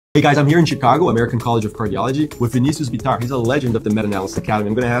Hey guys, I'm here in Chicago, American College of Cardiology, with Vinicius. He's a legend of the Meta-Analysis Academy.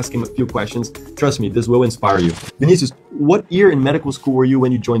 I'm going to ask him a few questions. Trust me, this will inspire you. Vinicius, what year in medical school were you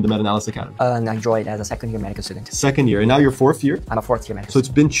when you joined the Meta-Analysis Academy? I joined as a second-year medical student. Second year, and now you're fourth year? I'm a fourth-year medical So it's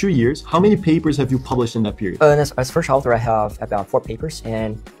been 2 years. How many papers have you published in that period? As first author, I have about 4 papers,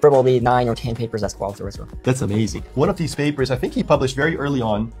 and probably 9 or 10 papers as co-author as well. That's amazing. One of these papers, I think he published very early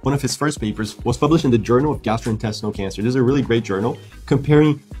on, one of his first papers, was published in the Journal of Gastrointestinal Cancer. This is a really great journal,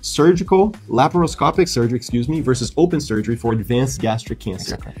 comparing laparoscopic surgery, versus open surgery for advanced gastric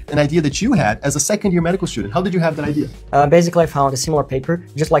cancer. Exactly. An idea that you had as a second-year medical student. How did you have that idea? Basically, I found a similar paper,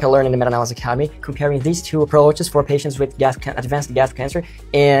 just like I learned in the Meta-Analysis Academy, comparing these two approaches for patients with advanced gastric cancer,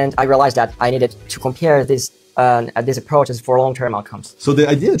 and I realized that I needed to compare these approaches for long-term outcomes. So the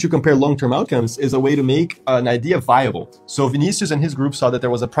idea that you compare long-term outcomes is a way to make an idea viable. So Vinicius and his group saw that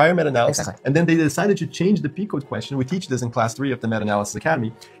there was a prior meta-analysis, and then they decided to change the P-code question. We teach this in class 3 of the Meta-Analysis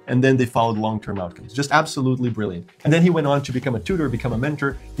Academy, and then they followed long-term outcomes. Just absolutely brilliant. And then he went on to become a tutor, become a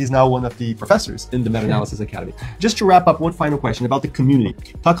mentor. He's now one of the professors in the Meta-Analysis Academy. Just to wrap up, one final question about the community.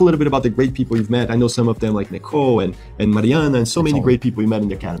 Talk a little bit about the great people you've met. I know some of them like Nicole and Mariana and so many great people you met in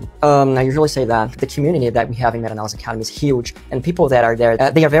the academy. I usually say that the community that we have in Meta-Analysis Academy is huge, and people that are there,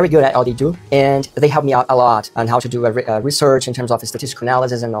 they are very good at all they do, and they help me out a lot on how to do research in terms of statistical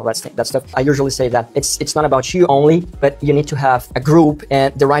analysis and all that stuff. I usually say that it's not about you only, but you need to have a group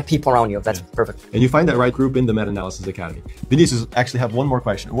and the right people around you. That's perfect. And you find that right group in the Meta-Analysis Academy. Vinicius, actually have one more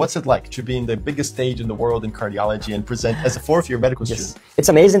question. What's it like to be in the biggest stage in the world in cardiology and present as a fourth-year medical student? It's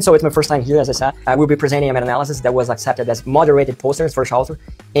amazing. So it's my first time here, as I said. I will be presenting a meta-analysis that was accepted as moderated posters first author,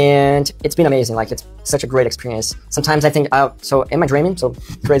 and it's been amazing. Like, it's such a great experience. Sometimes I think, so am I dreaming? So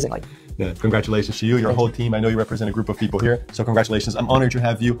crazy, like. Yeah, congratulations to you, your whole team. I know you represent a group of people here, so congratulations. I'm honored to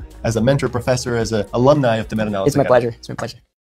have you as a mentor, professor, as an alumni of the Meta-Analysis Academy. It's my pleasure.